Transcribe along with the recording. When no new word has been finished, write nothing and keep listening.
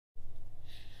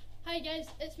Hi guys,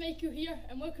 it's Michael here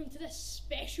and welcome to this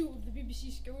special of the BBC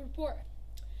School Report.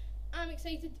 I'm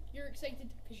excited, you're excited,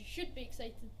 because you should be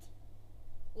excited.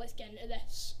 Let's get into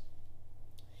this.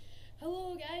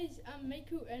 Hello guys, I'm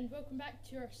Michael and welcome back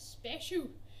to our special.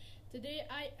 Today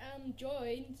I am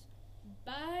joined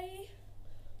by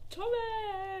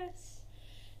Thomas!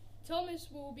 Thomas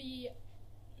will be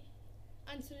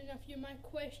answering a few of my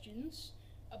questions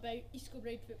about East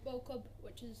Kilbride Football Club,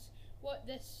 which is what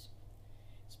this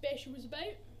special was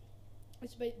about.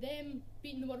 It's about them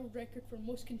beating the world record for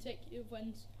most consecutive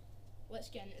wins. Let's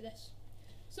get into this.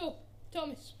 So,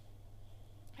 Thomas,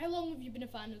 how long have you been a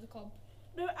fan of the club?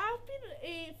 Now, I've been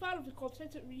a fan of the club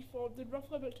since it reformed in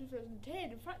roughly about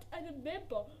 2010. In fact, I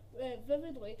remember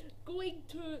vividly going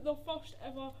to the first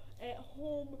ever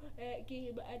home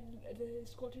game in the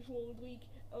Scottish Roller League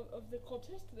of the club's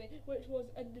history, which was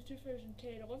in the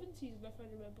 2010-11 season, if I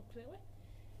remember correctly.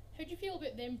 How do you feel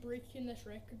about them breaking this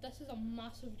record? This is a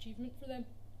massive achievement for them.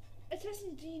 It is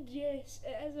indeed, yes.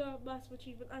 It is a massive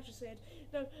achievement, as you said.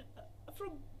 Now,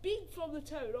 from being from the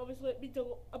town, obviously it means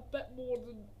a bit more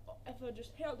than if I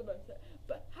just heard about it.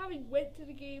 But having went to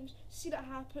the games, seen it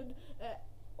happen,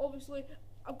 obviously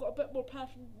I've got a bit more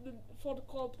passion for the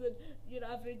club than your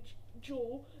average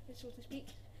Joe, so to speak.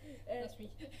 That's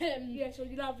me. Yeah, so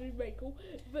your average Michael.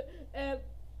 But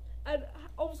and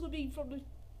obviously being from the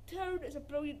town is a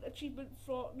brilliant achievement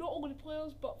for not only the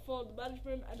players but for the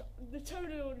management, and the town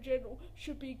in general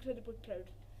should be incredibly proud.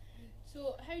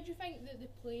 So how do you think that they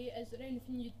play? Is there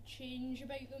anything you'd change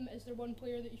about them? Is there one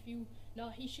player that you feel,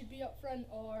 nah, he should be up front,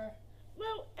 or...?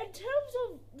 Well, in terms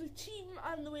of the team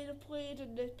and the way they've played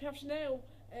and the personnel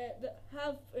that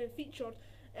have featured,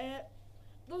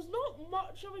 there's not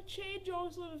much of a change.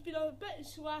 Obviously we've been a bit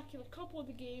slack in a couple of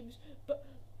the games, but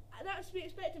that's to be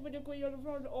expected when you're going on a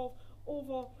run of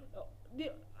over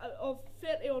of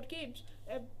 30 odd games.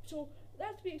 So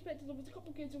that's to be expected. There was a couple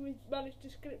of games where we managed to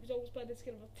scrape results by the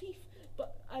skin of our teeth,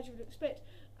 but as you would expect.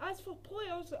 As for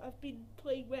players that have been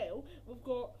playing well, we've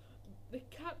got the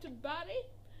captain Barry,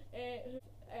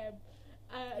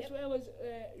 as well as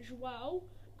Joao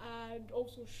and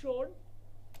also Sean,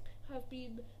 have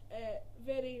been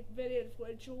very, very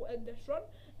influential in this run,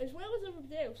 as well as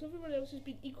everybody else. Everyone else has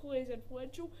been equally as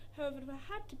influential. However, if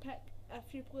I had to pick a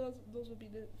few players, those would be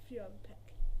the few I would pick.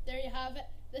 There you have it.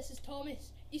 This is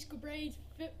Thomas, East Kilbride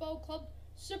Football Club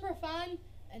super fan,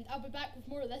 and I'll be back with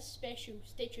more of this special.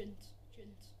 Stay tuned.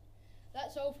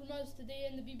 That's all from us today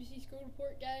in the BBC School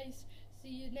Report, guys. See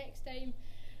you next time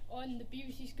on the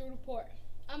BBC School Report.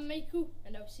 I'm Michael,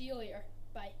 and I'll see you later.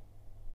 Bye.